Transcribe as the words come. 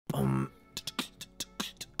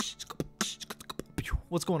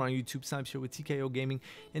What's going on YouTube? Snipes here with TKO Gaming,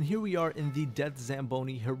 and here we are in the Death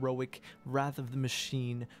Zamboni Heroic Wrath of the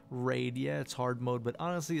Machine raid. Yeah, it's hard mode, but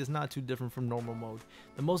honestly it's not too different from normal mode.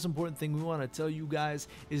 The most important thing we want to tell you guys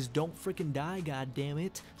is don't freaking die, god damn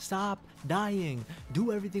it. Stop dying.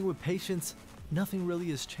 Do everything with patience. Nothing really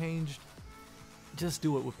has changed. Just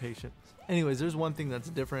do it with patience. Anyways, there's one thing that's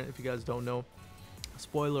different if you guys don't know.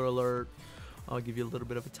 Spoiler alert. I'll give you a little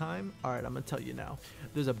bit of a time. Alright, I'm gonna tell you now.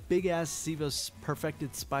 There's a big ass Siva's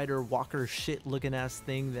perfected spider walker shit looking ass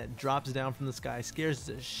thing that drops down from the sky, scares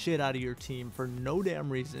the shit out of your team for no damn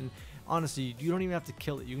reason. Honestly, you don't even have to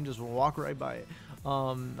kill it, you can just walk right by it.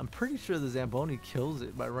 I'm pretty sure the Zamboni kills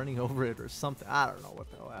it by running over it or something. I don't know what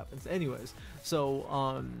the hell happens. Anyways,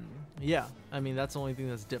 so yeah, I mean that's the only thing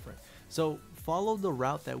that's different. So follow the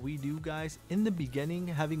route that we do, guys. In the beginning,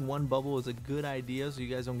 having one bubble is a good idea so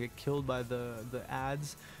you guys don't get killed by the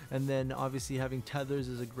ads, and then obviously having tethers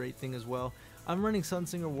is a great thing as well. I'm running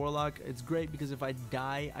Sunsinger Warlock. It's great because if I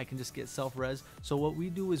die I can just get self-res. So what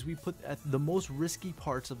we do is we put at the most risky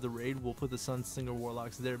parts of the raid, we'll put the Sunsinger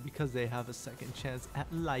Warlocks there because they have a second chance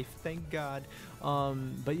at life, thank god.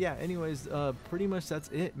 But yeah, anyways, pretty much that's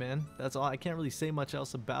it, man. That's all. I can't really say much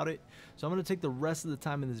else about it, so I'm gonna take the rest of the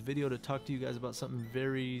time in this video to talk to you guys about something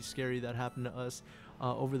very scary that happened to us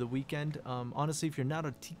over the weekend. Honestly, if you're not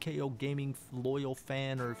a TKO Gaming loyal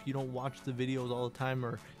fan, or if you don't watch the videos all the time,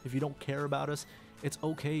 or if you don't care about us, it's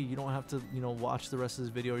okay. You don't have to, you know, watch the rest of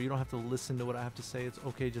this video, or you don't have to listen to what I have to say. It's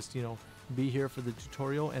okay, just, you know, be here for the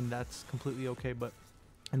tutorial, and that's completely okay.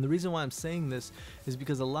 And the reason why I'm saying this is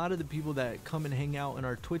because a lot of the people that come and hang out in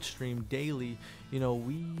our Twitch stream daily, you know,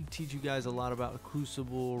 we teach you guys a lot about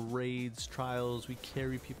Crucible, raids, trials. We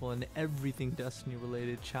carry people in everything Destiny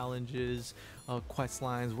related, challenges, quest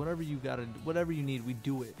lines, whatever you need, we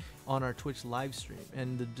do it on our Twitch live stream.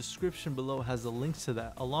 And the description below has the links to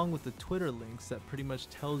that, along with the Twitter links that pretty much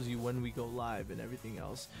tells you when we go live and everything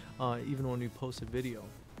else, even when we post a video.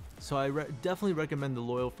 So I definitely recommend the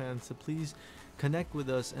loyal fans to please connect with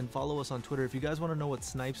us and follow us on Twitter. If you guys want to know what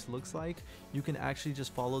Snipes looks like, you can actually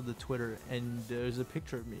just follow the Twitter, and there's a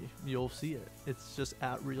picture of me. You'll see it. It's just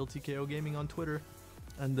at realTKOgaming on Twitter,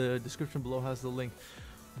 and the description below has the link.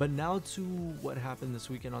 But now to what happened this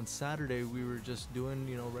weekend. On Saturday, we were just doing,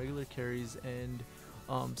 you know, regular carries, and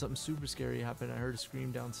something super scary happened. I heard a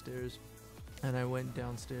scream downstairs, and I went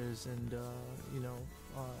downstairs, and you know,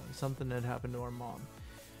 something had happened to our mom.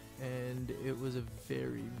 And it was a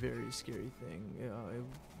very, very scary thing.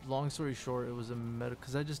 Long story short, it was a medical,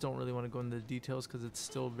 because I just don't really want to go into the details because it's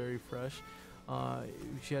still very fresh.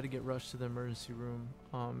 She had to get rushed to the emergency room,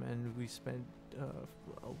 and we spent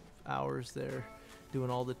hours there doing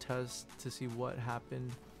all the tests to see what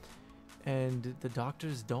happened. And the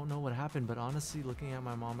doctors don't know what happened, but honestly, looking at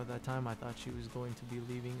my mom at that time, I thought she was going to be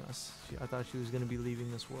leaving us. I thought she was going to be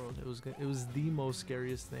leaving this world. It was the most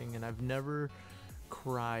scariest thing, and I've never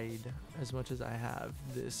cried as much as I have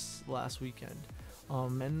this last weekend.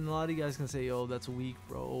 And a lot of you guys can say, "Oh, that's weak,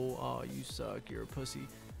 bro. Oh, you suck. You're a pussy."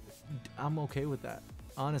 I'm okay with that.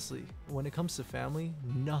 Honestly, when it comes to family,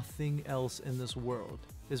 nothing else in this world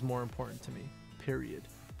is more important to me. Period.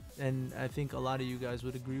 And I think a lot of you guys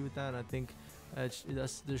would agree with that. And I think it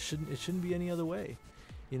shouldn't be any other way.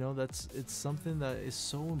 You know, it's something that is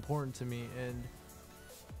so important to me, and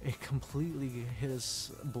it completely hit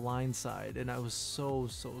us blindside, and I was so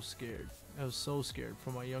scared. I was so scared for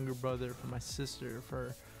my younger brother, for my sister,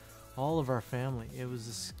 for all of our family. It was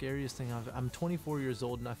the scariest thing. I'm 24 years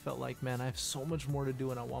old, and I felt like, man, I have so much more to do,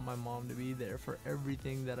 and I want my mom to be there for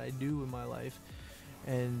everything that I do in my life.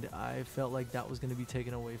 And I felt like that was going to be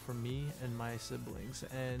taken away from me and my siblings,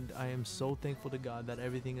 and I am so thankful to God that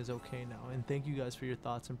everything is okay now. And thank you guys for your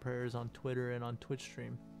thoughts and prayers on Twitter and on Twitch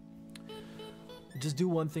stream. Just do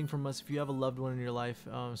one thing from us. If you have a loved one in your life,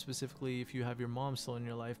 specifically if you have your mom still in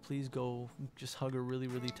your life, please go just hug her really,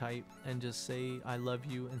 really tight and just say I love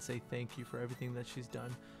you and say thank you for everything that she's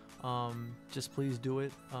done. Just please do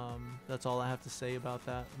it. That's all I have to say about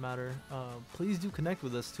that matter. Please do connect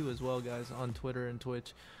with us too as well, guys, on Twitter and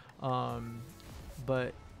Twitch.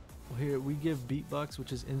 But here we give beatbucks,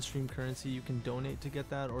 which is in-stream currency. You can donate to get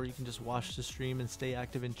that, or you can just watch the stream and stay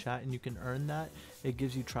active in chat, and you can earn that. It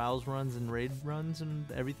gives you trials runs and raid runs and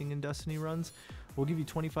everything in Destiny runs. We'll give you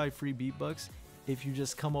 25 free beatbucks if you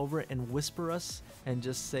just come over and whisper us and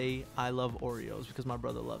just say I love Oreos, because my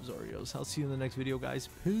brother loves Oreos. I'll see you in the next video, guys.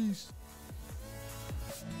 Peace.